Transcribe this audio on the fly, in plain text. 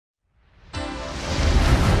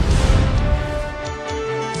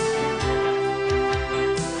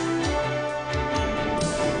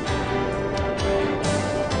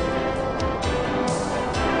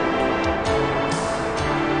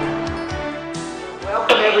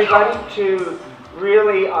everybody to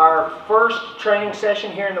really our first training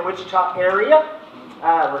session here in the Wichita area.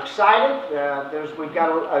 We're excited. We've got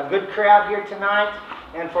a good crowd here tonight.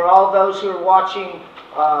 And for all those who are watching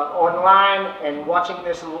online and watching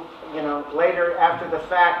this, later after the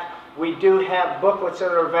fact, we do have booklets that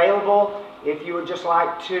are available. If you would just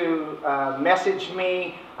like to message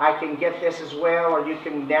me, I can get this as well, or you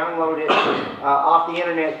can download it off the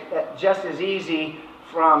internet just as easy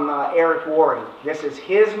from Eric Worre. This is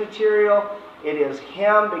his material. It is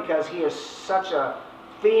him because he is such a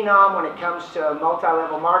phenom when it comes to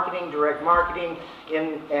multi-level marketing, direct marketing,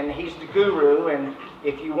 and he's the guru. And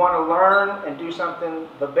if you want to learn and do something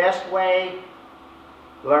the best way,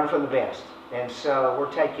 learn from the best. And so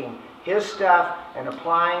we're taking his stuff and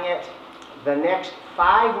applying it. The next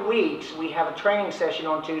 5 weeks, we have a training session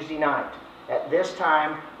on Tuesday night. At this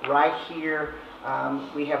time, right here,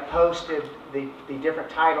 we have posted the different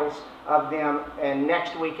titles of them, and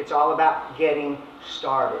next week it's all about getting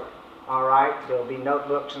started. All right, there'll be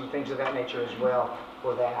notebooks and things of that nature as well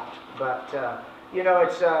for that. But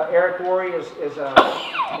it's Eric Worre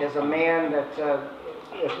is a man that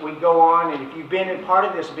if we go on, and if you've been in part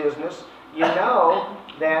of this business, you know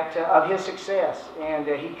that of his success, and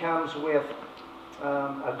he comes with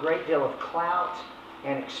a great deal of clout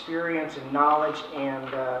and experience and knowledge,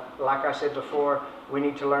 and like I said before, we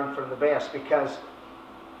need to learn from the best because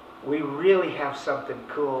we really have something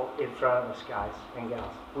cool in front of us, guys and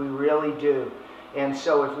gals. We really do. And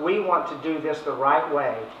so if we want to do this the right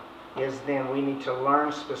way, then we need to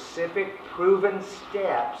learn specific proven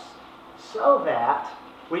steps so that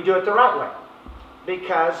we do it the right way.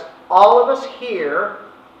 Because all of us here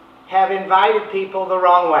have invited people the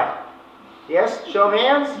wrong way. Yes? Show of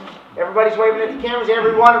hands? Everybody's waving at the cameras.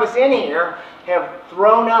 Every one of us in here have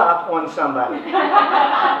thrown up on somebody.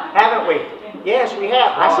 Haven't we? Yes, we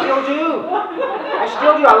have. I still do. I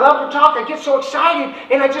still do. I love to talk. I get so excited,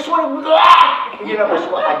 and I just want to,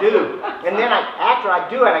 that's what I do. And then after I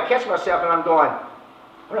do it, I catch myself, and I'm going,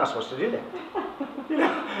 we're not supposed to do that.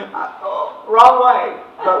 Wrong way.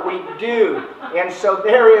 But we do. And so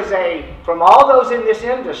there is from all those in this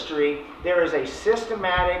industry, there is a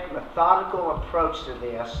systematic, methodical approach to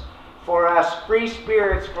this. For us free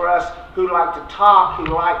spirits, for us who like to talk, who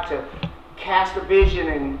like to cast a vision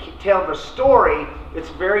and tell the story, it's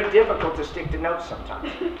very difficult to stick to notes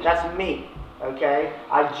sometimes. That's me, okay?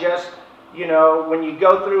 I just, when you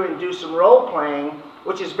go through and do some role playing,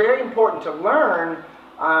 which is very important to learn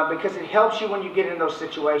because it helps you when you get in those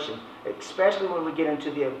situations, especially when we get into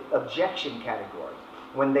the objection category,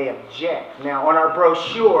 when they object. Now, on our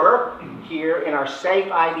brochure here, in our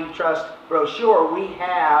Safe ID Trust brochure, we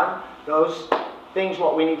have those things,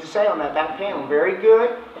 what we need to say on that back panel. Very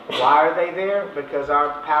good. Why are they there? Because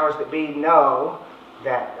our powers that be know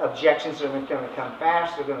that objections are going to come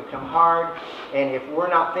fast, they're going to come hard, and if we're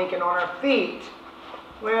not thinking on our feet,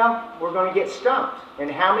 well, we're going to get stumped. And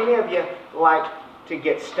how many of you like to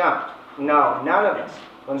get stumped? No, none of us.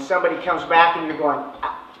 When somebody comes back and you're going,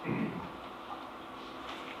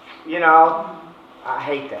 I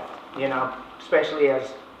hate that, especially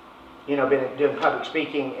as, been doing public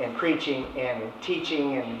speaking and preaching and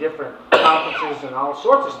teaching and different conferences and all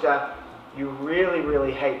sorts of stuff. You really,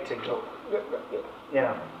 really hate to go,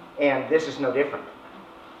 and this is no different.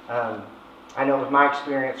 I know with my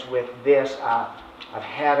experience with this, I've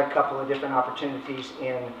had a couple of different opportunities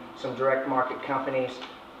in some direct market companies,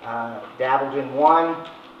 dabbled in one,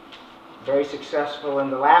 very successful in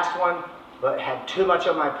the last one, but had too much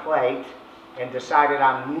on my plate and decided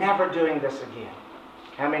I'm never doing this again.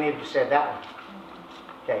 How many of you said that one?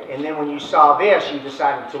 Okay, and then when you saw this, you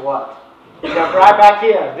decided to what? Jump right back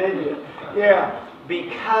in, didn't you? Yeah,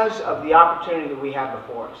 because of the opportunity that we have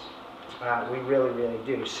before us. We really, really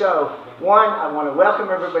do. So, one, I want to welcome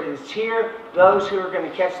everybody that's here. Those who are going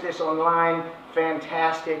to catch this online,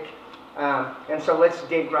 fantastic. And so let's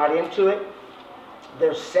dig right into it.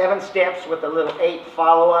 There's 7 steps with a little 8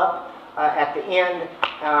 follow-up at the end,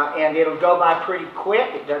 and it'll go by pretty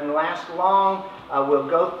quick. It doesn't last long. We'll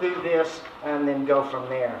go through this and then go from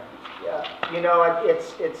there.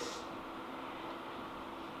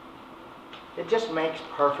 It just makes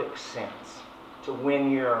perfect sense to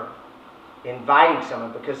when you're inviting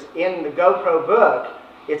someone, because in the GoPro book,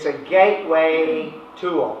 it's a gateway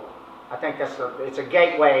tool. I think it's a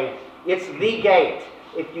gateway. It's the gate.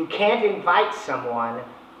 If you can't invite someone,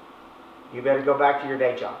 you better go back to your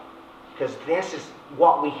day job, because this is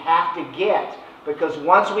what we have to get. Because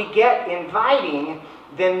once we get inviting,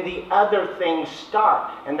 then the other things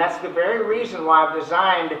start. And that's the very reason why I've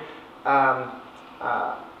designed,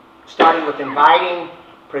 starting with inviting,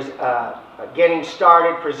 getting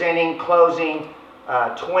started, presenting, closing,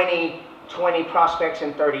 20 prospects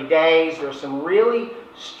in 30 days. There's some really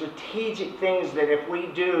strategic things that if we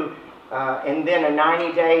do, and then a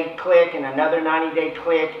 90-day click and another 90-day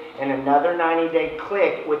click and another 90-day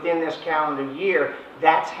click within this calendar year,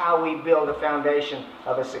 that's how we build a foundation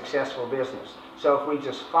of a successful business. So if we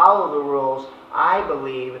just follow the rules, I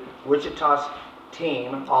believe Wichita's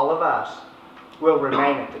team, all of us, will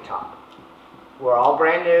remain at the top. We're all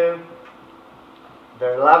brand new.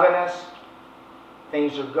 They're loving us.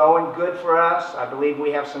 Things are going good for us. I believe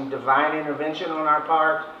we have some divine intervention on our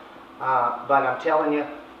part. But I'm telling you,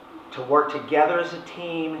 to work together as a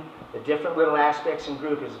team, the different little aspects and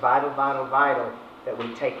group is vital, vital, vital that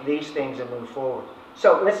we take these things and move forward.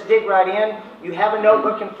 So let's dig right in. You have a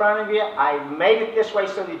notebook in front of you. I made it this way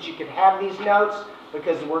so that you could have these notes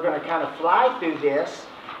because we're going to kind of fly through this.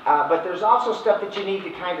 But there's also stuff that you need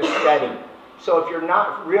to kind of study. So if you're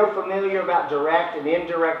not real familiar about direct and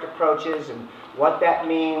indirect approaches and what that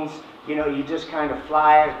means, you know, you just kind of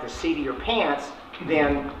fly at the seat of your pants,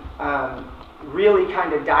 then really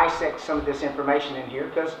kind of dissect some of this information in here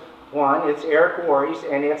because, one, it's Eric Worre's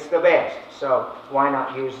and it's the best. So why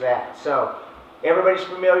not use that? So everybody's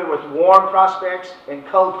familiar with warm prospects and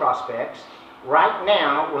cold prospects. Right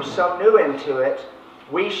now, we're so new into it,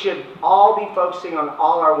 we should all be focusing on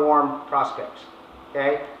all our warm prospects.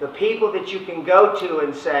 Okay? The people that you can go to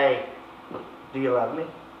and say, do you love me?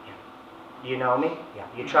 Yeah. You know me? Yeah.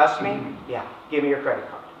 You trust me? Yeah. Give me your credit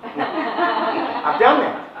card. No. I've done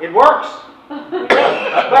that. It works.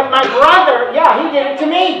 But my brother, yeah, he did it to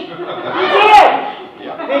me. He did.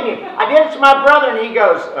 Yeah. Didn't you? I did it to my brother and he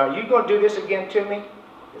goes, you going to do this again to me?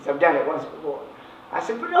 Because I've done it once before. I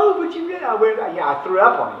said, but you did. I threw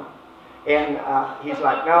up on him. And he's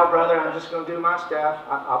like, no, brother, I'm just going to do my stuff.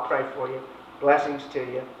 I'll pray for you. Blessings to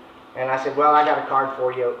you. And I said, well, I got a card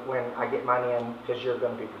for you when I get mine in because you're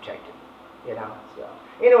going to be protected. You know. So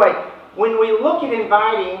anyway, when we look at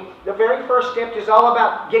inviting, the very first step is all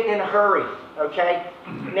about getting in a hurry. Okay?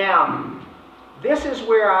 Now, this is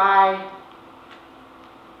where I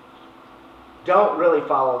don't really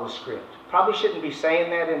follow the script. Probably shouldn't be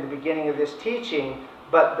saying that in the beginning of this teaching,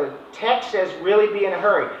 but the text says really be in a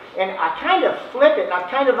hurry. And I kind of flip it, and I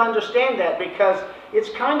kind of understand that because it's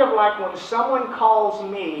kind of like when someone calls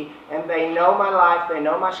me and they know my life, they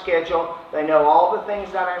know my schedule, they know all the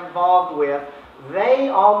things that I'm involved with, they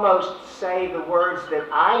almost say the words that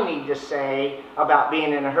I need to say about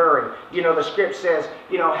being in a hurry. You know, the script says,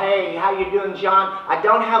 you know, hey, how you doing, John? I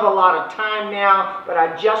don't have a lot of time now, but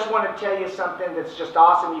I just want to tell you something that's just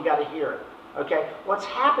awesome. You got to hear it. Okay? What's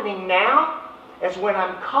happening now is when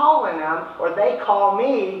I'm calling them or they call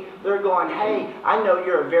me, they're going, hey, I know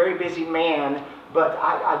you're a very busy man, but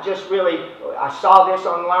I saw this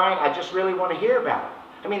online. I just really want to hear about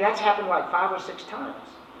it. I mean, that's happened like 5 or 6 times.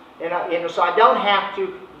 And so I don't have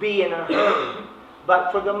to be in a hurry.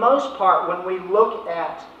 But for the most part, when we look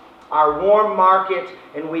at our warm market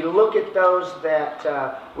and we look at those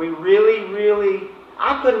that we really,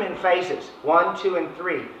 I put them in phases, 1, 2, and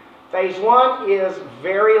 3. Phase 1 is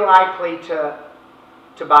very likely to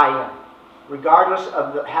buy in. Regardless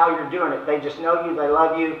of how you're doing it, they just know you, they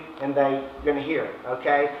love you, and they're going to hear it,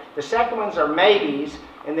 okay? The second ones are maybes,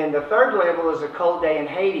 and then the third level is a cold day in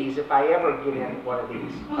Hades if I ever get in one of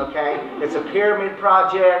these, okay? It's a pyramid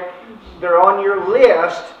project. They're on your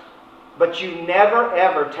list, but you never,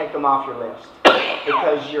 ever take them off your list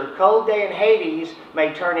because your cold day in Hades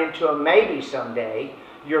may turn into a maybe someday.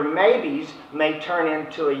 Your maybes may turn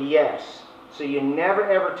into a yes. So you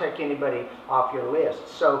never, ever take anybody off your list.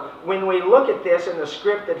 So when we look at this in the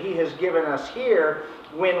script that he has given us here,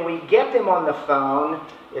 when we get them on the phone,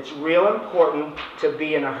 it's real important to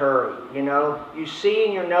be in a hurry. You know, you see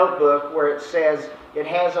in your notebook where it says, it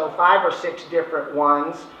has 5 or 6 different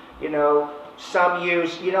ones. You know, some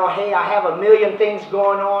use, you know, hey, I have a million things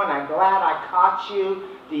going on. I'm glad I caught you.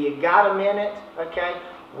 Do you got a minute? Okay.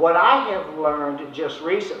 What I have learned just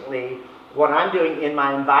recently, what I'm doing in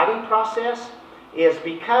my inviting process is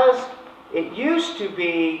because it used to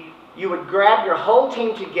be you would grab your whole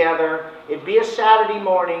team together, it'd be a Saturday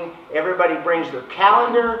morning, everybody brings their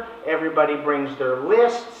calendar, everybody brings their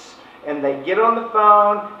lists, and they get on the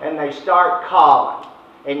phone and they start calling,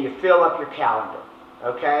 and you fill up your calendar,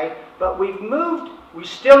 okay? But we've moved, we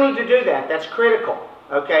still need to do that, that's critical,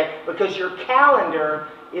 okay? Because your calendar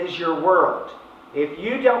is your world. If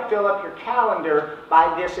you don't fill up your calendar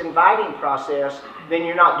by this inviting process, then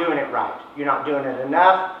you're not doing it right. You're not doing it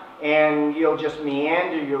enough, and you'll just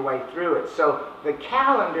meander your way through it. So the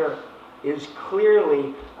calendar is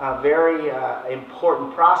clearly a very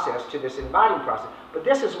important process to this inviting process. But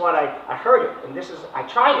this is what I heard it, and I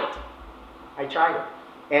tried it.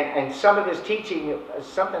 And some of his teaching is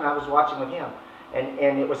something I was watching with him.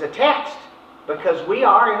 And it was a text, because we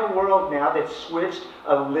are in a world now that's switched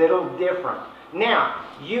a little different. Now,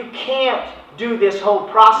 you can't do this whole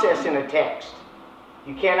process in a text.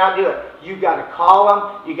 You cannot do it. You got to call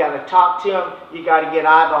them, you got to talk to them, you got to get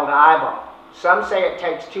eyeball to eyeball. Some say it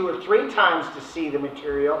takes 2 or 3 times to see the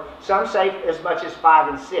material. Some say as much as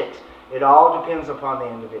 5 and 6. It all depends upon the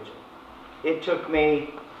individual. It took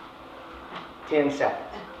me 10 seconds.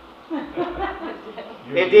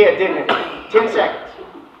 It did, didn't it? 10 seconds.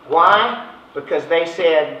 Why? Because they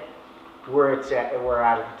said we're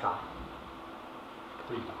out at the top.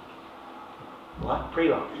 Pre-launch. What?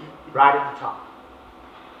 Pre-launch. Right at the top.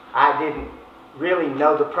 I didn't really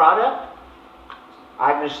know the product.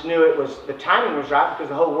 I just knew it was, the timing was right because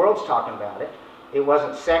the whole world's talking about it. It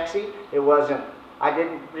wasn't sexy. It wasn't, I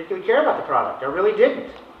didn't particularly care about the product. I really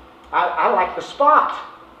didn't. I liked the spot.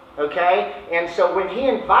 Okay? And so when he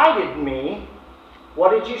invited me,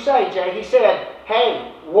 what did you say, Jay? He said,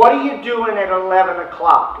 hey, what are you doing at 11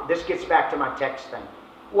 o'clock? This gets back to my text thing.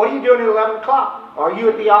 What are you doing at 11 o'clock? Are you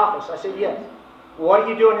at the office? I said, yes. What are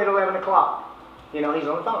you doing at 11 o'clock? You know, he's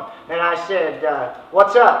on the phone. And I said,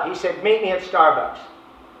 what's up? He said, meet me at Starbucks.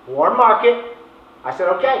 Warren Market. I said,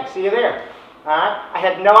 okay, see you there. All right? I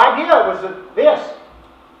had no idea it was this.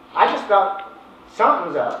 I just thought,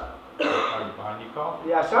 something's up. Are you buying your coffee?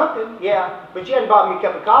 Yeah, something, yeah. But you hadn't bought me a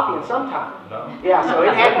cup of coffee in some time. No. Yeah, so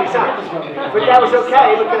it had to be something. But that was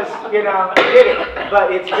okay because, you know, I did it.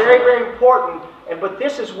 But it's very, very important. But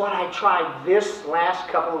this is what I tried this last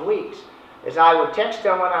couple of weeks. Is I would text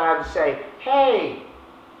someone and I would say, hey,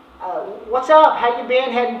 what's up? How you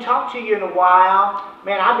been? Hadn't talked to you in a while.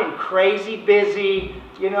 Man, I've been crazy busy.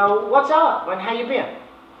 You know, what's up? And how you been?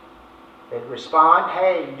 They'd respond,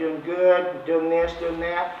 hey, doing good, doing this, doing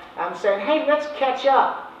that. I'm saying, hey, let's catch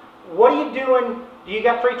up. What are you doing? Do you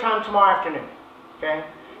got free time tomorrow afternoon? Okay?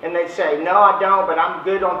 And they'd say, no, I don't, but I'm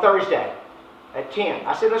good on Thursday at 10.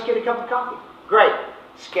 I said, let's get a cup of coffee. Great.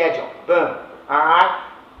 Schedule. Boom. All right?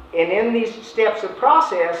 And in these steps of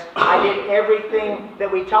process, I did everything that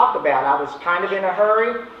we talked about. I was kind of in a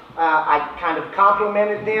hurry. I kind of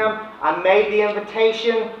complimented them. I made the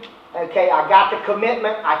invitation. Okay, I got the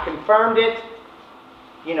commitment. I confirmed it.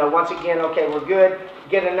 You know, once again, okay, we're good.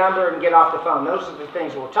 Get a number and get off the phone. Those are the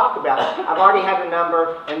things we'll talk about. I've already had a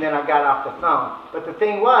number, and then I got off the phone. But the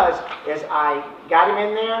thing is I got him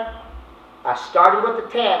in there. I started with the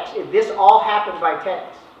text. This all happened by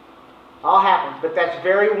text. All happened. But that's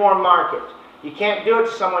very warm market. You can't do it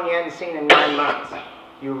to someone you hadn't seen in 9 months.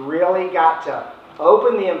 You really got to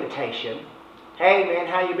open the invitation. Hey, man,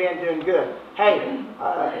 how you been? Doing good. Hey,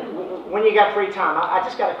 when you got free time, I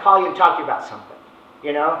just got to call you and talk to you about something,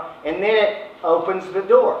 you know? And then it opens the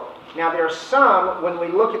door. Now, there are some, when we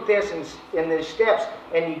look at this in these steps,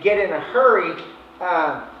 and you get in a hurry,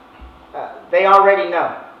 they already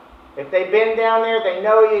know. If they've been down there, they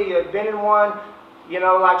know you, you've been in one, you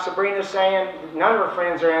know, like Sabrina's saying, none of her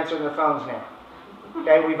friends are answering their phones now.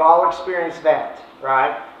 Okay, we've all experienced that,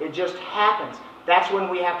 right? It just happens. That's when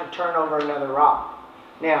we have to turn over another rock.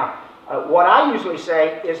 Now, what I usually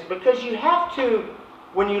say is because you have to,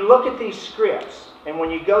 when you look at these scripts and when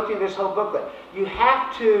you go through this whole booklet, you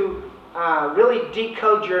have to really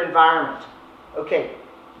decode your environment. Okay,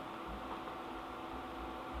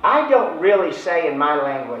 I don't really say in my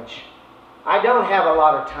language, I don't have a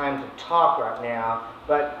lot of time to talk right now,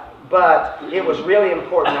 but it was really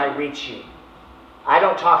important I reach you. I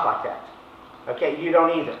don't talk like that. Okay, you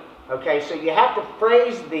don't either. Okay, so you have to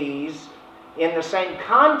phrase these in the same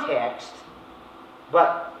context,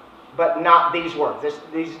 but not these words.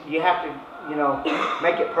 These you have to, you know,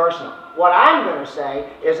 make it personal. What I'm going to say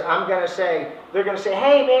is they're going to say,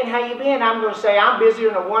 hey man, how you been? I'm going to say, I'm busier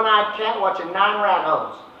than a one-eyed cat watching 9 rat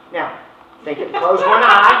holes. Now, close one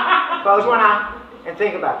eye, and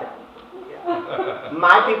think about that.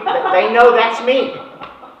 My people, they know that's me.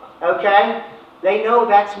 Okay? They know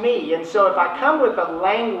that's me. And so if I come with a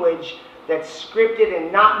language that's scripted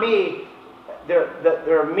and not me,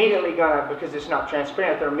 they're immediately going to, because it's not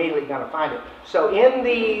transparent, they're immediately going to find it. So in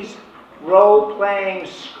these role-playing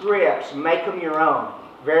scripts, make them your own.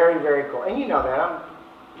 Very, very cool. And you know that. I'm,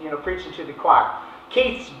 preaching to the choir.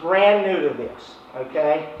 Keith's brand new to this,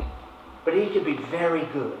 okay? But he could be very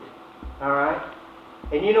good, all right?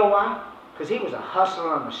 And you know why? Because he was a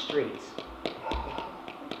hustler on the streets.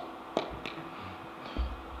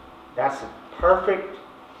 That's a perfect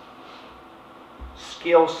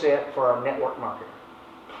skill set for a network marketer.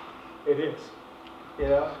 It is, you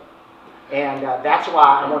know? And that's why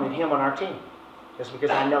I wanted him on our team. Just because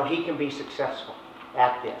I know he can be successful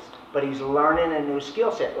at this. but he's learning a new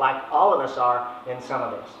skill set, like all of us are in some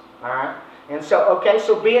of this. All right? And so, okay,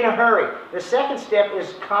 so be in a hurry. The second step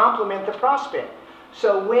is compliment the prospect.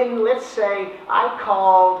 So when, let's say, I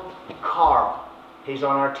called Carl. He's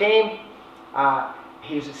on our team.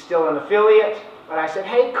 He's still an affiliate. But I said,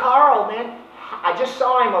 hey, Carl, man, I just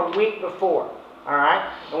saw him a week before. All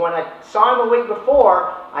right? And when I saw him a week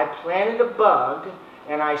before, I planted a bug,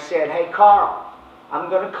 and I said, hey, Carl, I'm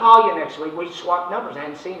going to call you next week. We swapped numbers. I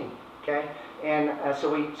hadn't seen him. Okay? And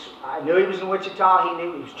I knew he was in Wichita. He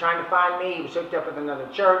knew he was trying to find me. He was hooked up with another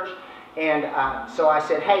church. And so I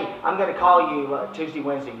said, hey, I'm going to call you Tuesday,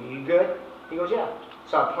 Wednesday. Are you good? He goes, yeah.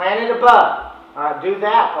 So I planted a bug. All right, do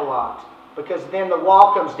that a lot, because then the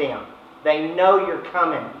wall comes down. They know you're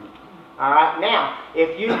coming. All right. Now,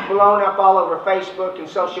 if you've blown up all over Facebook and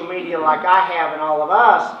social media like I have and all of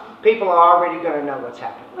us, people are already going to know what's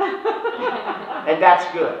happening. And that's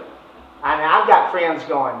good. I mean, I've got friends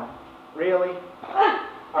going, really?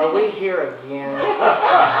 Are we here again?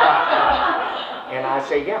 And I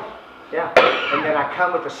say, yeah. Yeah. And then I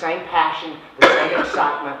come with the same passion, the same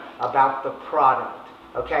excitement about the product.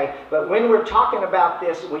 Okay? But when we're talking about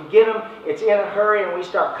this, we get them, it's in a hurry, and we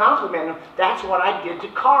start complimenting them. That's what I did to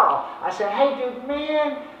Carl. I said, hey, dude,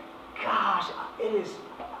 man, gosh,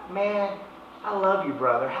 man, I love you,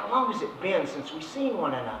 brother. How long has it been since we've seen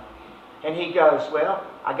one another? And he goes, well,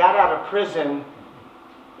 I got out of prison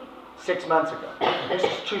 6 months ago. This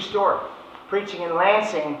is a true story. Preaching in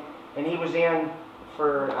Lansing, and he was in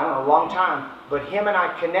for, I don't know, a long time. But him and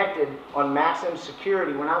I connected on maximum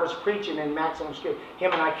security. When I was preaching in maximum security,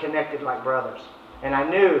 him and I connected like brothers. And I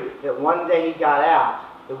knew that one day he got out,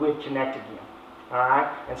 that we'd connect again. All right?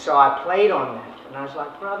 And so I played on that. And I was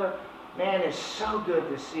like, brother, man, it's so good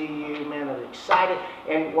to see you, man. I'm excited.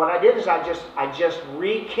 And what I did is I just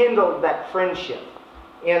rekindled that friendship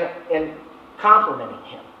in complimenting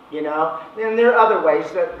him, you know. And there are other ways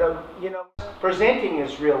that, presenting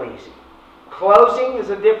is real easy. Closing is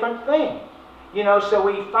a different thing. You know, so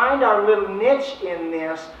we find our little niche in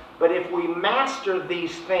this, but if we master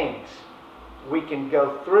these things, we can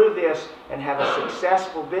go through this and have a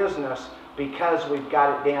successful business because we've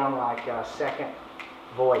got it down like a second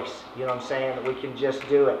voice. You know what I'm saying? We can just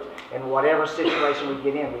do it. In whatever situation we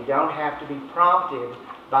get in, we don't have to be prompted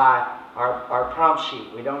by our prompt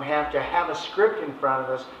sheet. We don't have to have a script in front of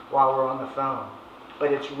us while we're on the phone.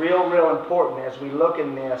 But it's real, real important as we look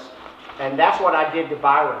in this. And that's what I did to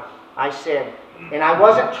Byron. I said, and I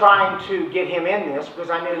wasn't trying to get him in this because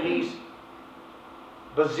I knew he's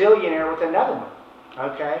bazillionaire with another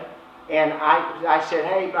one. Okay? And I said,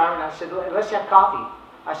 hey, Byron, I said, let's have coffee.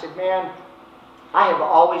 I said, man, I have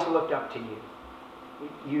always looked up to you.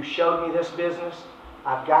 You showed me this business.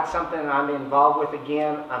 I've got something I'm involved with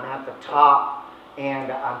again. I'm at the top.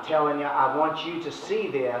 And I'm telling you, I want you to see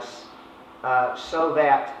this so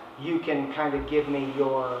that you can kind of give me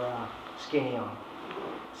your skinny on.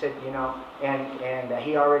 Said, you know, and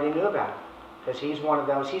he already knew about it because he's one of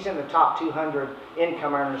those. He's in the top 200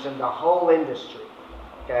 income earners in the whole industry.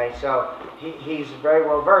 Okay, so he's very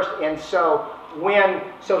well versed. And so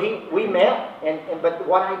we met, but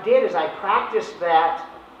what I did is I practiced that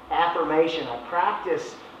affirmation. I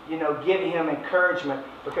practiced, you know, giving him encouragement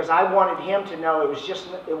because I wanted him to know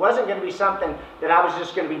it wasn't going to be something that I was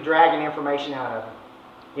just going to be dragging information out of him.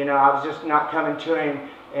 You know, I was just not coming to him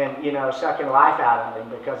and, you know, sucking life out of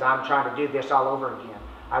him because I'm trying to do this all over again.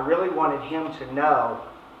 I really wanted him to know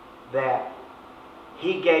that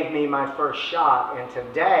he gave me my first shot, and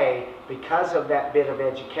today, because of that bit of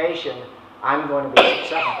education, I'm going to be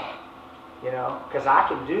successful. You know, because I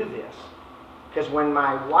can do this. Because when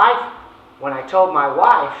I told my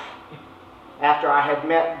wife, after I had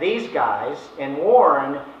met these guys in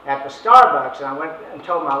Warren at the Starbucks, and I went and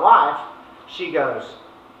told my wife, she goes,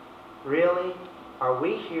 really? Are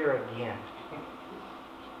we here again?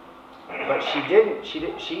 But she didn't.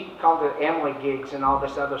 She called it Emily gigs and all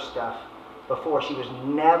this other stuff before. She was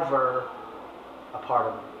never a part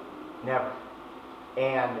of it. Never.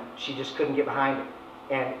 And she just couldn't get behind it.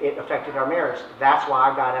 And it affected our marriage. That's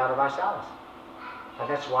why I got out of Isalus. And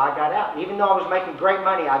that's why I got out. Even though I was making great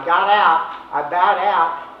money, I got out. I bowed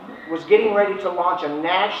out. Was getting ready to launch a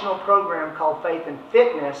national program called Faith and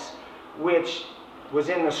Fitness, which was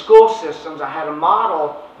in the school systems. I had a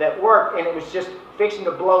model that worked, and it was just fixing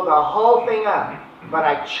to blow the whole thing up. But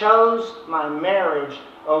I chose my marriage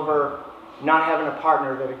over not having a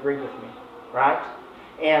partner that agreed with me, right?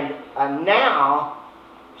 And now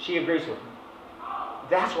she agrees with me.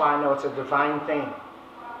 That's why I know it's a divine thing.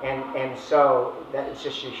 And so that is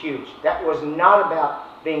just huge. That was not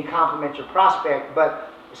about being complimentary prospect, but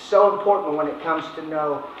so important when it comes to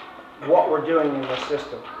know what we're doing in the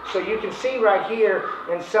system. So you can see right here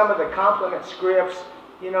in some of the compliment scripts,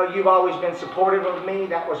 you know, you've always been supportive of me.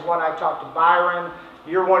 That was when I talked to Byron.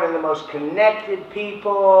 You're one of the most connected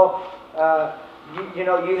people. You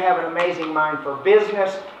know, you have an amazing mind for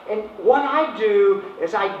business. And what I do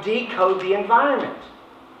is I decode the environment.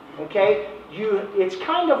 Okay? It's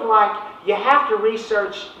kind of like you have to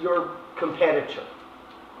research your competitor.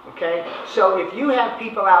 Okay? So if you have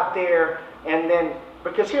people out there, and then,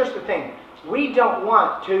 because here's the thing, we don't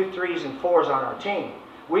want 2, 3s, and 4s on our team.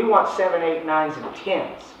 We want 7, 8, 9s, and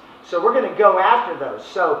 10s. So we're going to go after those.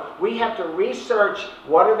 So we have to research,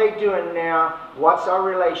 what are they doing now? What's our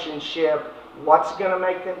relationship? What's going to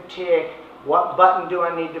make them tick? What button do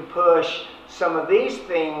I need to push? Some of these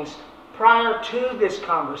things prior to this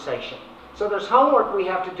conversation. So there's homework we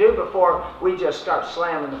have to do before we just start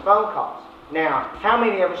slamming the phone calls. Now, how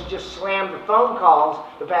many of us just slammed the phone calls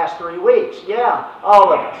the past 3 weeks? Yeah,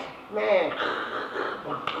 all of us. Man,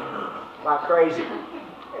 like crazy.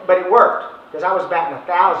 But it worked, because I was batting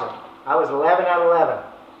 1,000. I was 11 out of 11.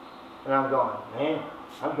 And I'm going, man,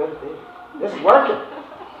 I'm good at this. This is working.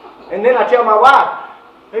 And then I tell my wife,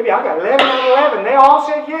 maybe I got 11 out of 11. They all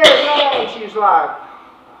said yes. And she's like,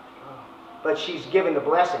 but she's giving the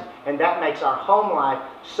blessing. And that makes our home life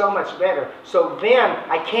so much better. So then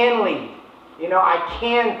I can lead. You know, I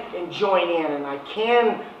can join in, and I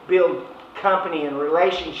can build company and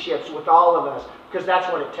relationships with all of us, because that's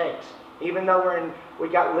what it takes. Even though we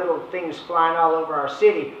got little things flying all over our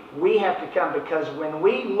city, we have to come, because when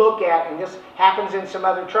we look at, and this happens in some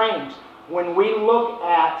other trainings, when we look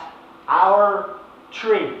at our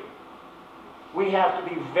tree, we have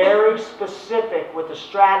to be very specific with the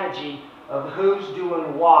strategy of who's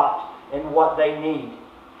doing what and what they need.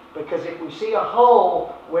 Because if we see a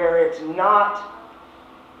hole where it's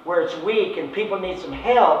weak and people need some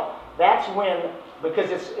help, that's when,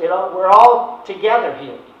 because we're all together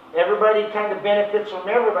here. Everybody kind of benefits from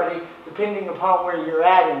everybody, depending upon where you're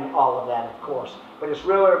at in all of that, of course. But it's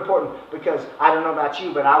really important, because I don't know about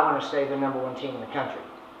you, but I want to stay the #1 team in the country.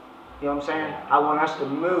 You know what I'm saying? I want us to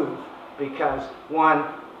move, because one,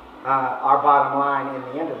 our bottom line in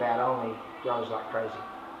the end of that only grows like crazy.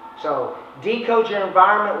 So decode your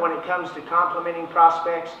environment when it comes to complimenting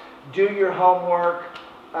prospects. Do your homework,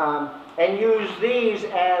 and use these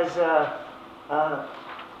as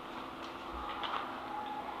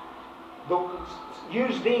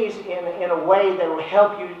use these in a way that will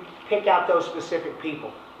help you pick out those specific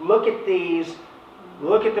people. Look at these.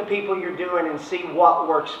 Look at the people you're doing and see what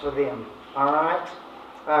works for them. All right?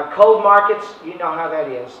 Cold markets, you know how that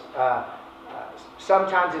is.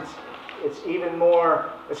 Sometimes it's even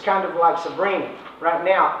more, it's kind of like Sabrina. Right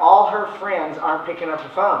now, all her friends aren't picking up the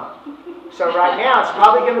phone. So right now, it's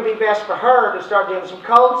probably going to be best for her to start doing some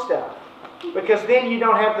cold stuff. Because then you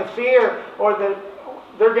don't have the fear, or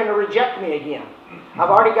they're going to reject me again. I've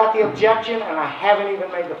already got the objection, and I haven't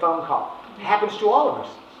even made the phone call. It happens to all of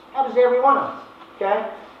us. It happens to every one of us. Okay?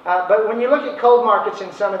 But when you look at cold markets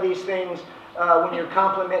and some of these things, when you're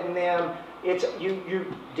complimenting them, it's you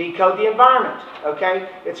decode the environment. Okay?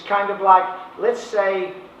 It's kind of like, let's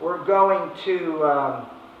say we're going to,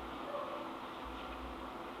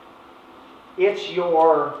 it's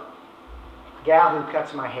your gal who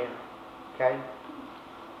cuts my hair. Okay?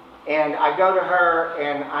 And I go to her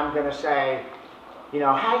and I'm going to say, you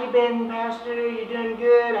know, how you been, Pastor? You doing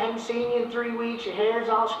good? I haven't seen you in 3 weeks. Your hair's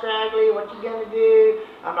all scraggly. What you going to do?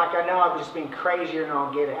 I'm like, I know, I've just been crazier than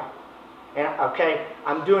I'll get out. And, okay,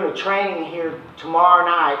 I'm doing a training here tomorrow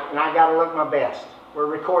night, and I got to look my best. We're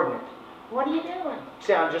recording it. What are you doing?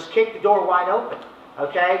 See, I just kicked the door wide open.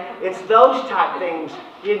 Okay? It's those type things.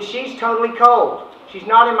 And she's totally cold. She's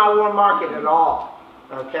not in my warm market at all.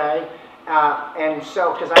 Okay? And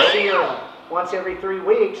so, because I see her once every 3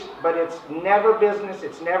 weeks, but it's never business,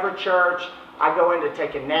 it's never church. I go in to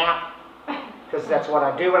take a nap, because that's what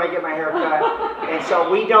I do when I get my hair cut. And so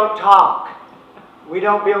we don't talk. We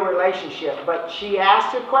don't build relationship. But she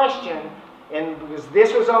asked a question, and because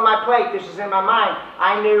this was on my plate, this was in my mind,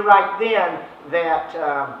 I knew right then that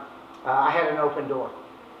I had an open door.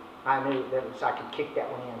 I knew that I could kick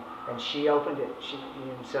that one in. And she opened it.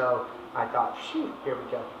 And so I thought, shoot, here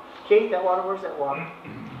we go. Keith, that water, where's that water?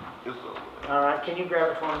 All right, can you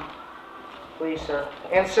grab it for me? Please, sir.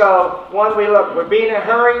 And so, one, we're being in a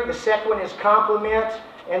hurry. The second one is compliment.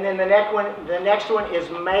 And then the next one is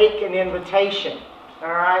make an invitation.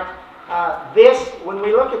 All right? When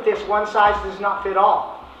we look at this, one size does not fit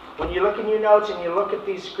all. When you look in your notes and you look at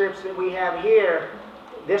these scripts that we have here,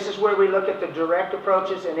 this is where we look at the direct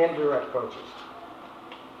approaches and indirect approaches.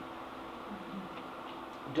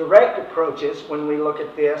 Direct approaches, when we look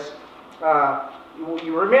at this,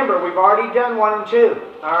 you remember, we've already done 1 and 2.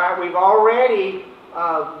 All right, we've already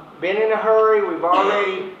been in a hurry. We've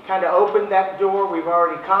already kind of opened that door. We've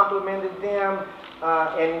already complimented them.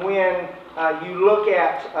 And when you look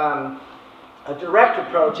at a direct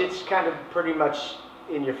approach, it's kind of pretty much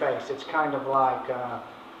in your face. It's kind of like,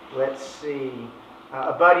 let's see,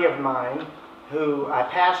 a buddy of mine who I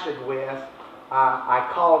pastored with, I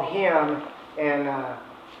called him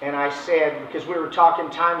and I said, because we were talking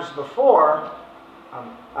times before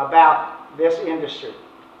about this industry,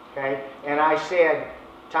 okay? And I said,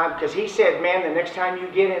 because he said, man, the next time you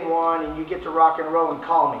get in one and you get to rock and roll, and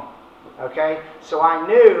call me, okay? So I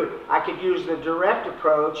knew I could use the direct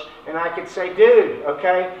approach, and I could say, dude,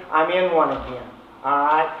 okay, I'm in one again, all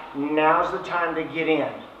right? Now's the time to get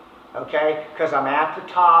in, okay? Because I'm at the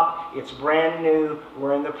top, it's brand new,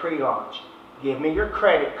 we're in the pre-launch. Give me your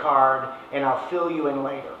credit card, and I'll fill you in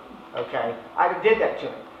later, okay? I did that to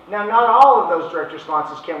him. Now, not all of those direct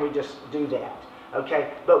responses can we just do that,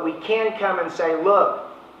 okay? But we can come and say, look,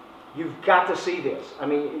 you've got to see this. I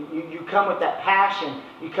mean, you come with that passion.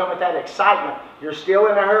 You come with that excitement. You're still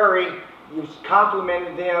in a hurry. You've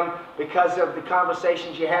complimented them because of the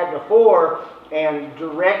conversations you had before, and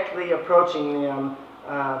directly approaching them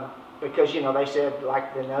because, you know, they said,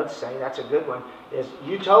 like the notes say, that's a good one, is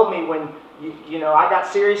you told me when, you know, I got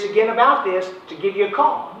serious again about this to give you a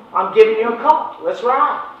call. I'm giving you a call. Let's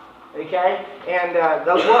ride. Okay? And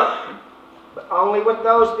those work. But only with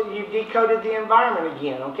those that you've decoded the environment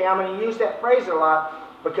again. Okay? I'm going to use that phrase a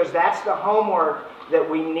lot because that's the homework that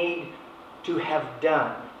we need to have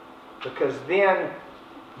done. Because then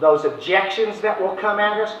those objections that will come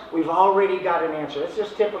at us, we've already got an answer. It's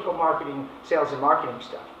just typical marketing, sales and marketing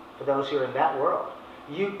stuff for those who are in that world.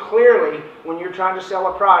 You clearly, when you're trying to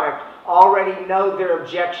sell a product, already know their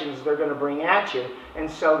objections they're going to bring at you. And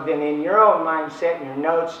so then in your own mindset and your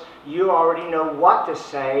notes, you already know what to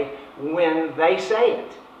say when they say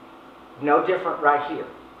it. No different right here.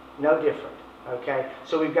 No different. Okay?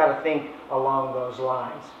 So we've got to think along those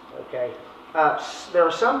lines. Okay? There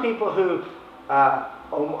are some people who,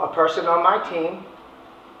 a person on my team,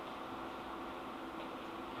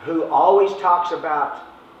 who always talks about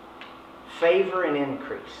favor and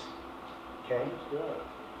increase. Okay?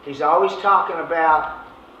 He's always talking about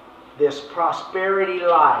this prosperity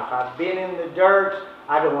life. I've been in the dirt.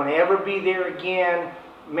 I don't want to ever be there again.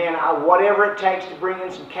 Man, whatever it takes to bring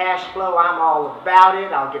in some cash flow, I'm all about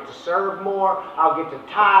it. I'll get to serve more. I'll get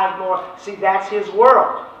to tithe more. See, that's his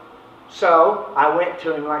world. So I went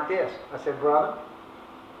to him like this. I said, brother,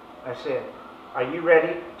 I said, are you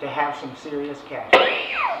ready to have some serious cash?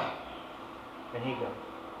 And he goes,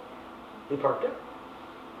 he perked up.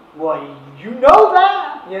 Well, you know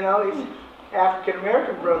that. You know, he's an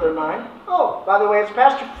African-American brother of mine. Oh, by the way, it's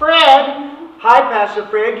Pastor Fred. Hi, Pastor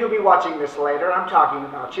Fred. You'll be watching this later. I'm talking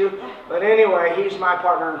about you. But anyway, he's my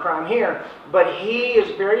partner in crime here. But he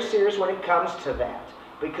is very serious when it comes to that.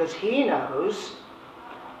 Because he knows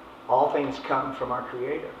all things come from our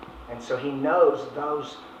Creator. And so he knows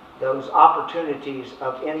those opportunities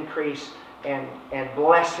of increase and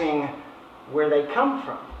blessing where they come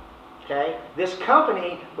from. Okay? This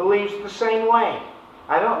company believes the same way.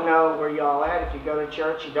 I don't know where y'all at. If you go to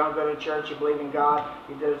church, you don't go to church, you believe in God.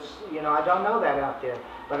 You know, I don't know that out there.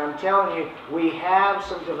 But I'm telling you, we have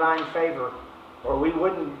some divine favor, or we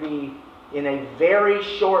wouldn't be in a very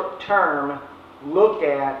short term looked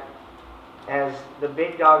at as the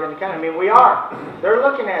big dog in the country. I mean, we are. They're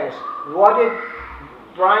looking at us. What did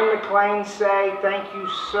Brian McLean say? Thank you,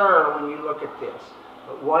 sir, when you look at this.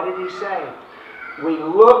 But what did he say? We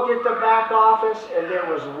looked at the back office, and there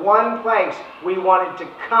was one place we wanted to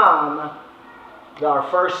come, our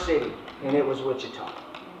first city, and it was Wichita.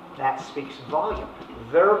 That speaks volume.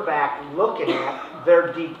 They're back looking at,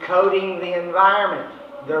 they're decoding the environment.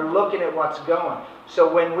 They're looking at what's going.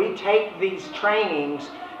 So when we take these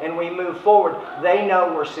trainings and we move forward, they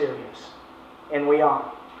know we're serious. And we are.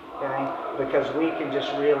 Okay? Because we can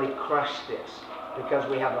just really crush this. Because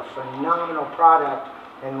we have a phenomenal product.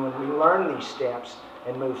 And when we learn these steps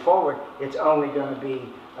and move forward, it's only going to be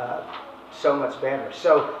so much better.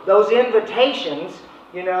 So those invitations,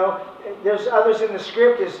 you know, there's others in the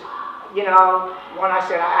script is, you know, when I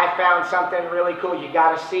said I found something really cool, you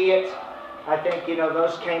got to see it. I think, you know,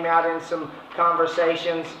 those came out in some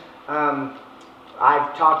conversations.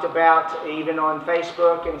 I've talked about, even on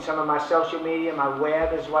Facebook and some of my social media, my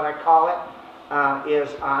web is what I call it,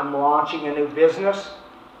 is I'm launching a new business.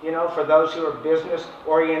 You know, for those who are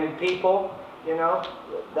business-oriented people, you know,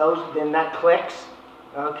 then that clicks,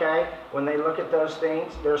 okay? When they look at those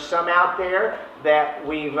things, there's some out there that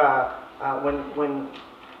we've, when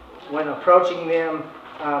approaching them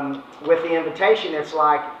with the invitation, it's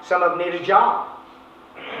like some of them need a job.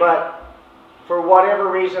 But for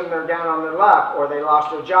whatever reason, they're down on their luck, or they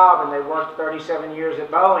lost their job and they worked 37 years at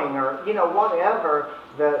Boeing, or, you know, whatever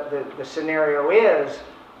the scenario is.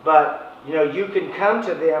 But, you know, you can come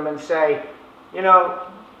to them and say, you know,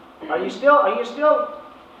 are you still,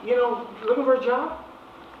 you know, looking for a job?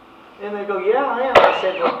 And they go, yeah, I am. I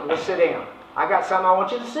said, well, let's sit down. I got something I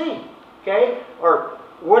want you to see, okay? Or,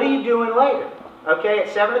 what are you doing later? Okay, at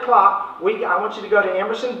 7 o'clock, I want you to go to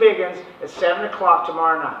Emerson Biggins at 7 o'clock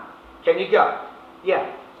tomorrow night. Can you go?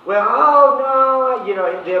 Yeah. Well, oh no, you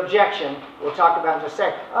know, the objection, we'll talk about in just a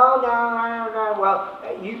second. Oh no, well,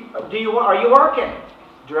 are you working?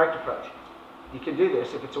 Direct approach. You can do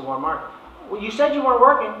this if it's a warm market. Well, you said you weren't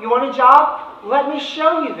working. You want a job? Let me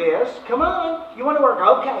show you this. Come on. You want to work?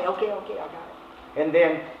 Okay, I got it. And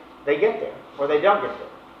then they get there, or they don't get there.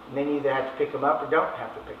 And then you either have to pick them up or don't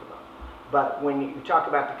have to pick them up. But when you talk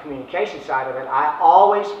about the communication side of it, I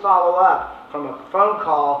always follow up from a phone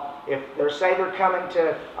call. If say they're coming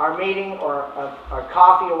to our meeting or a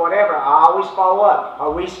coffee or whatever, I always follow up.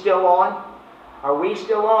 Are we still on? Are we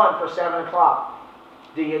still on for 7 o'clock?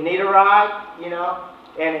 Do you need a ride? You know,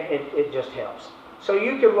 and it just helps. So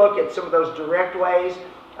you can look at some of those direct ways.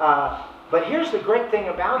 But here's the great thing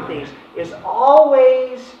about these is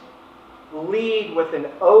always lead with an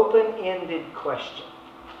open-ended question.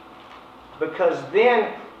 Because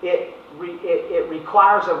then it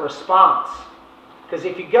requires a response. Because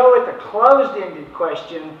if you go with a closed-ended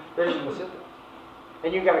question, they're just going to sit there.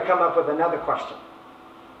 And you've got to come up with another question.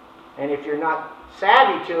 And if you're not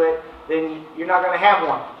savvy to it, then you're not going to have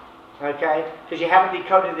one. Okay? Because you haven't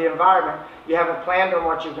decoded the environment. You haven't planned on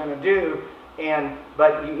what you're going to do.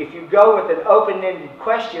 But if you go with an open-ended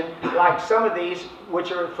question, like some of these,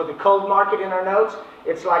 which are for the cold market in our notes,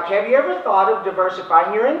 it's like, have you ever thought of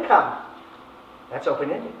diversifying your income? That's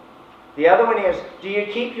open-ended. The other one is, do you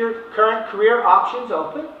keep your current career options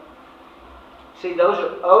open? See, those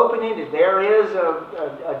are open-ended. There is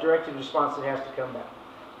a directed response that has to come back.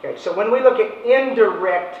 Okay, so when we look at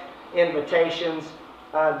indirect invitations,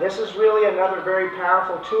 this is really another very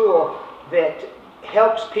powerful tool that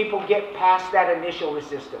helps people get past that initial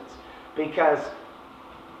resistance, because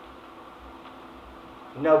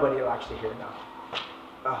nobody likes to hear no.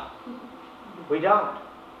 Oh, we don't.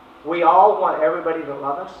 We all want everybody to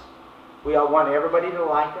love us. We all want everybody to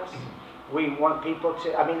like us. We want people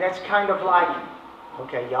to, I mean, that's kind of like,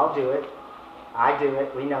 okay, y'all do it. I do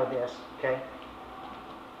it. We know this, okay?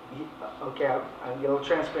 Okay, I'm a little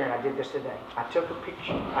transparent. I did this today. I took a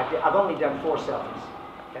picture. I've only done 4 selfies.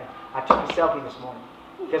 Okay, I took a selfie this morning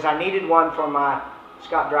because I needed one for my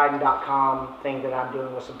scottdryden.com thing that I'm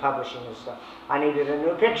doing with some publishing and stuff. I needed a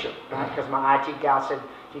new picture, right? Because my IT gal said,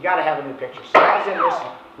 you got to have a new picture. So I was in this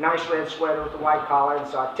nice red sweater with a white collar, and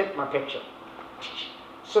so I took my picture.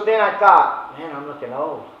 So then I thought, man, I'm looking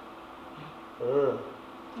old. Ugh.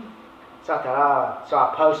 So I thought, so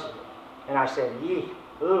I posted it. And I said, yee,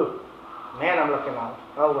 ooh, man, I'm looking old.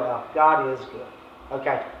 Oh, well, God is good.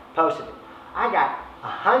 Okay, posted it. I got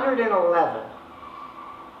 111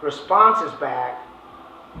 responses back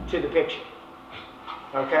to the picture.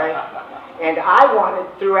 Okay? And I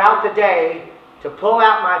wanted, throughout the day, to pull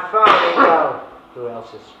out my phone and go, who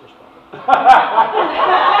else is responding?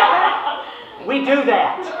 We do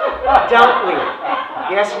that, don't we?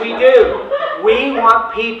 Yes, we do. We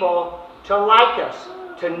want people to like us,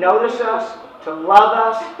 to notice us, to love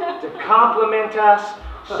us, to compliment us.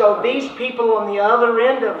 So these people on the other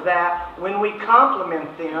end of that, when we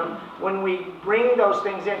compliment them, when we bring those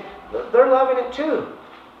things in, they're loving it too.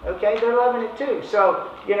 Okay, they're loving it too. So,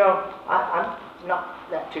 you know, I'm not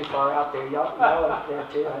that too far out there. Y'all out there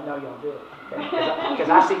too. I know y'all do it. Because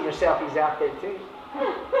I see your selfies out there too.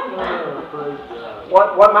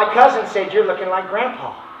 What my cousin said, you're looking like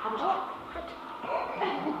Grandpa. I was like,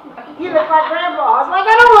 what? You look like Grandpa. I was like,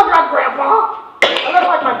 I don't look like Grandpa. I look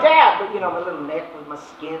like my dad, but you know, my little neck, my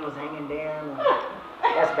skin was hanging down. And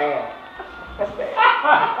that's bad. That's bad.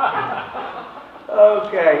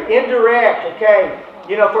 Okay, indirect. Okay,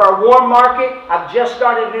 you know, for a warm market, I've just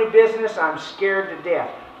started a new business. I'm scared to death.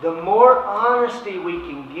 The more honesty we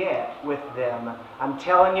can get with them, I'm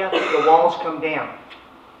telling you, the walls come down.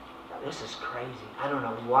 This is crazy. I don't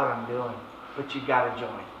know what I'm doing, but you got to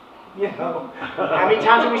join. You know, how many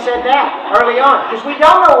times have we said that early on? Because we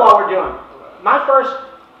don't know what we're doing. My first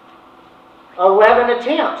 11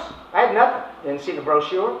 attempts, I had nothing. Didn't see the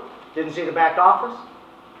brochure, didn't see the back office.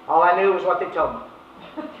 All I knew was what they told me.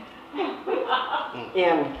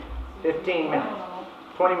 In 15 minutes,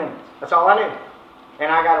 20 minutes. That's all I knew.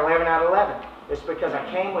 And I got 11 out of 11. It's because I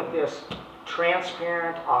came with this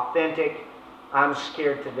transparent, authentic, I'm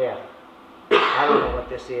scared to death. I don't know what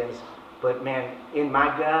this is, but man, in my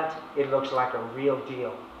gut, it looks like a real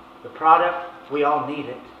deal. The product, we all need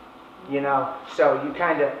it, you know. So you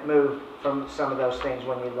kind of move from some of those things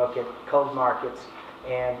when you look at cold markets.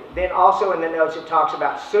 And then also in the notes it talks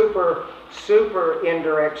about super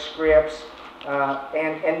indirect scripts.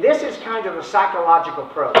 And this is kind of a psychological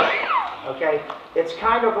approach, okay? It's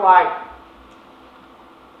kind of like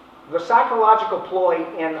the psychological ploy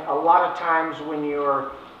in a lot of times when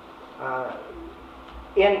you're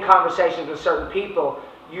in conversations with certain people,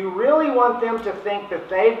 you really want them to think that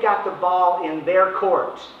they've got the ball in their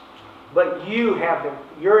court, but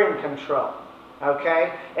you're in control.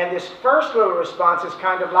 Okay? And this first little response is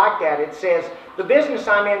kind of like that. It says, the business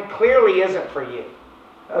I'm in clearly isn't for you.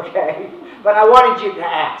 Okay? But I wanted you to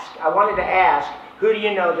ask. I wanted to ask, who do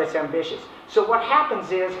you know that's ambitious? So what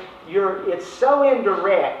happens is, it's so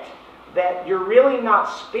indirect that you're really not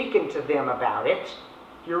speaking to them about it.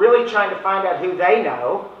 You're really trying to find out who they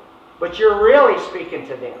know, but you're really speaking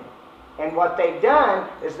to them. And what they've done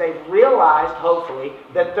is they've realized, hopefully,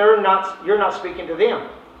 that you're not speaking to them.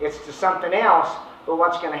 It's to something else, but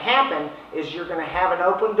what's going to happen is you're going to have an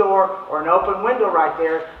open door or an open window right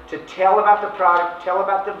there to tell about the product, tell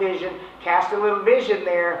about the vision, cast a little vision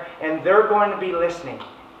there, and they're going to be listening.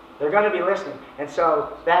 They're going to be listening. And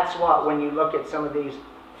so that's what, when you look at some of these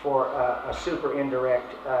for a super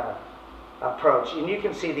indirect approach. And you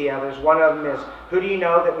can see the others. One of them is, who do you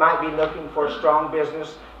know that might be looking for a strong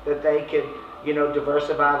business that they could, you know,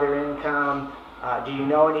 diversify their income? Do you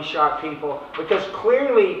know any sharp people? Because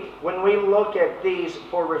clearly, when we look at these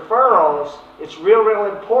for referrals, it's real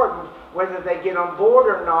important whether they get on board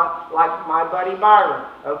or not, like my buddy Byron,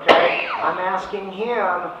 okay? I'm asking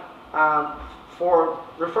him for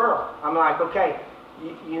referral. I'm like, okay,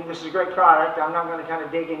 this is a great product. I'm not going to kind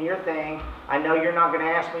of dig in your thing. I know you're not going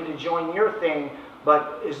to ask me to join your thing,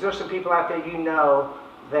 but is there some people out there you know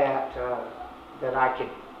that I could,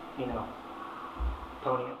 you know,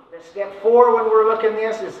 pony up? Step 4 when we're looking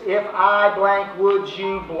at this is, if I blank, would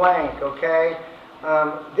you blank, okay?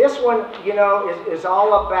 This one, you know, is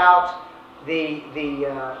all about the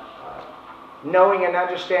knowing and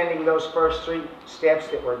understanding those first 3 steps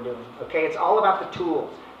that we're doing, okay? It's all about the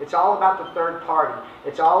tools. It's all about the third party.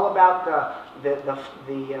 It's all about the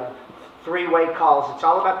 3-way calls. It's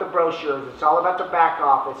all about the brochures. It's all about the back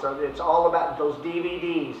office. It's all about those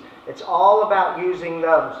DVDs. It's all about using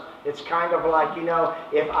those. It's kind of like, you know,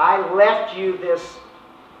 if I left you this,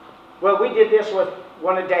 well, we did this with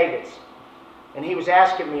one of David's, and he was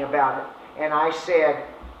asking me about it, and I said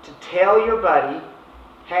to tell your buddy,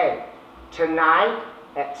 hey, tonight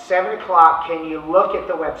at 7 o'clock, can you look at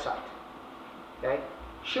the website? Okay?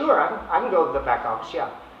 Sure, I can go to the back office,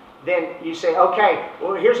 yeah. Then you say, okay,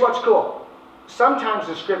 well, here's what's cool. Sometimes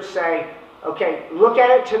the scripts say, okay, look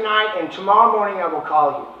at it tonight, and tomorrow morning I will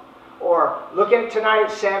call you. Or look at it tonight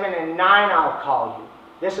at 7 and 9 I'll call you.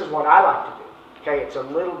 This is what I like to do. Okay, it's a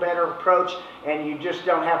little better approach, and you just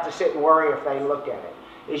don't have to sit and worry if they look at it.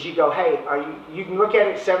 Is you go, hey, you can look at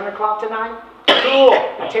it at 7 o'clock tonight? Cool.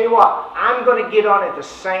 I tell you what, I'm going to get on at the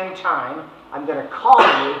same time. I'm going to call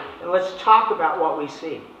you, and let's talk about what we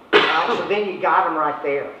see. All right? So then you got them right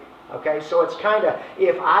there. Okay, so it's kind of,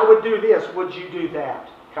 if I would do this, would you do that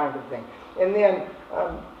kind of thing. And then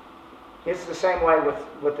it's the same way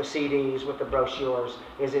with the CDs, with the brochures.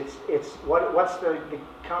 What's the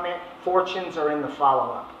comment? Fortunes are in the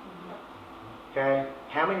follow-up. Okay,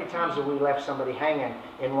 how many times have we left somebody hanging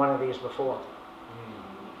in one of these before?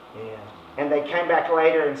 Yeah, and they came back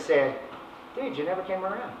later and said, dude, you never came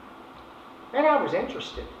around. Man, I was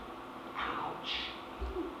interested. Ouch.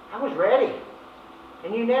 I was ready.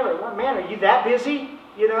 And you never, well, man, are you that busy?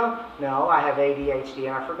 You know? No, I have ADHD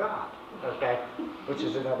and I forgot. Okay? Which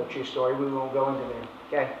is another true story. We won't go into there.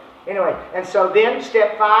 Okay? Anyway, and so then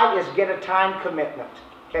step 5 is get a time commitment.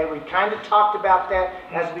 Okay? We kind of talked about that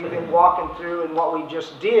as we've been walking through, and what we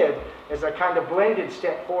just did is I kind of blended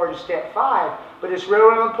step 4 to step 5. But it's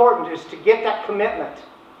really important is to get that commitment.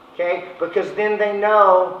 Okay? Because then they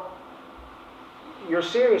know you're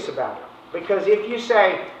serious about it. Because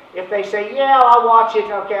if they say, yeah, I'll watch it,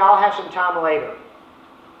 okay, I'll have some time later.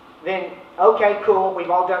 Then, okay, cool, we've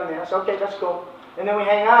all done this, okay, that's cool. And then we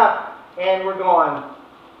hang up, and we're going,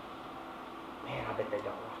 man, I bet they don't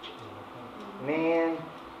watch it. Man.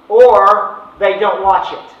 Or they don't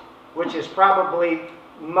watch it, which is probably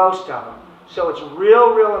most of them. So it's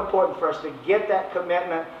real important for us to get that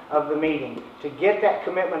commitment of the meeting, to get that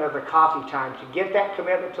commitment of the coffee time, to get that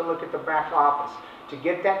commitment to look at the back office, to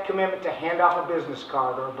get that commitment to hand off a business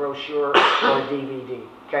card or a brochure or a DVD.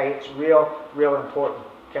 Okay, it's real important.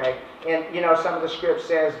 Okay, and you know, some of the script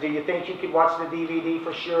says, do you think you could watch the DVD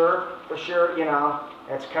for sure? For sure, you know,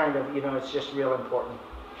 that's kind of, you know, it's just real important.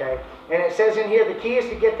 Okay, and it says in here, the key is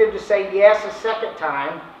to get them to say yes a second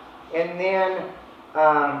time, and then,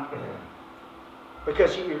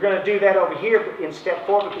 because you're going to do that over here in step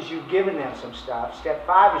 4 because you've given them some stuff. Step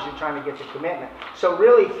 5 is you're trying to get the commitment. So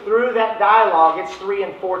really, through that dialogue, it's 3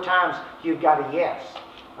 and 4 times you've got a yes.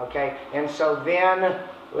 Okay, and so then,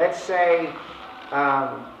 let's say,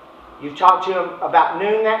 you talk to them about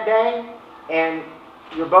noon that day, and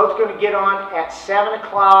you're both going to get on at 7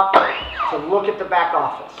 o'clock to look at the back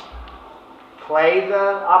office. Play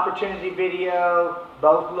the opportunity video,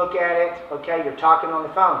 both look at it, okay, you're talking on the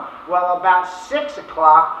phone. Well, about 6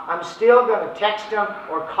 o'clock, I'm still going to text them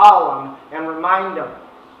or call them and remind them,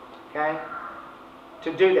 okay,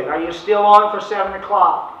 to do that. Are you still on for 7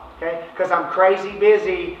 o'clock? Okay, because I'm crazy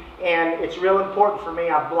busy and it's real important for me.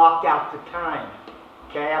 I blocked out the time.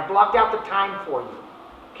 Okay, I blocked out the time for you.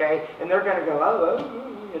 Okay, and they're going to go, oh,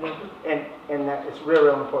 you know, and that, it's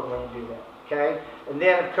real important when you do that. Okay, and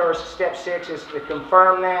then of course step 6 is to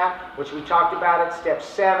confirm that, which we talked about it. Step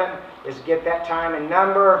 7 is get that time and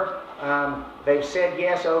number. They've said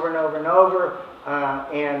yes over and over and over,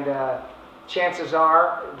 and chances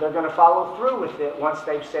are they're going to follow through with it once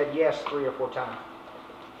they've said yes 3 or 4 times.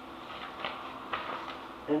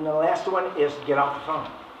 And the last one is get off the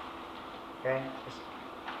phone. Okay,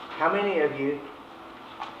 how many of you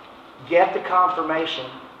get the confirmation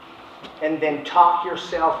and then talk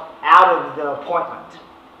yourself out of the appointment?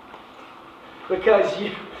 Because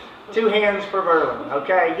you, 2 hands for Verlin,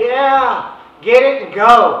 okay? Yeah, get it and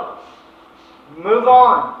go. Move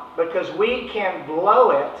on, because we can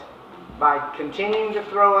blow it by continuing to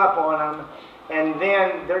throw up on them, and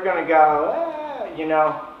then they're going to go, you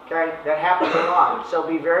know, okay? That happens a lot, so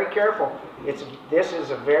be very careful. This is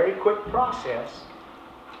a very quick process,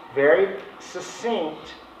 very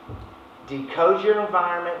succinct. Decode your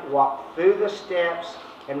environment, walk through the steps,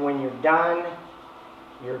 and when you're done,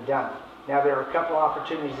 you're done. Now, there are a couple of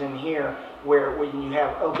opportunities in here where when you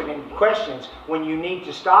have open-ended questions, when you need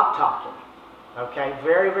to stop talking. Okay?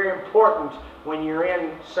 Very, very important when you're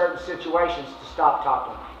in certain situations to stop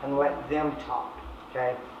talking and let them talk.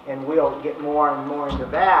 Okay? And we'll get more and more into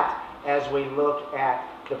that as we look at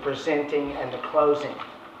the presenting and the closing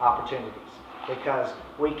opportunities. Because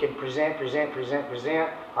we can present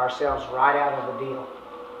ourselves right out of the deal.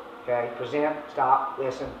 Okay? Present, stop,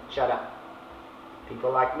 listen, shut up.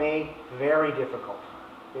 People like me, very difficult.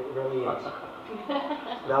 It really is.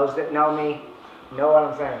 Those that know me know what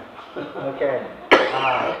I'm saying. Okay.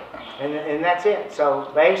 And that's it.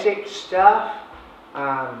 So basic stuff.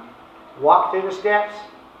 Walk through the steps.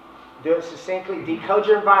 Do it succinctly. Decode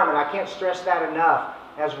your environment. I can't stress that enough.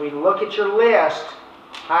 As we look at your list,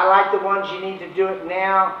 highlight the ones you need to do it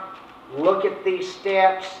now. Look at these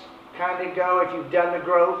steps. Kind of go, if you've done the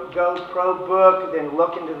GoPro book, then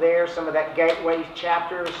look into there, some of that gateway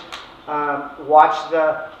chapters. Watch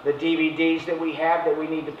the DVDs that we have that we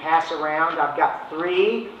need to pass around. I've got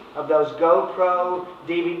 3 of those GoPro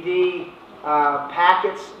DVD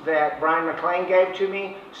packets that Brian McLean gave to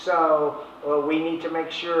me. So we need to make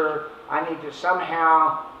sure, I need to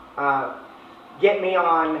somehow get me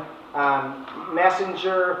on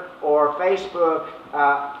Messenger or Facebook,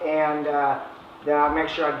 and then I'll make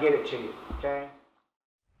sure I get it to you. Okay?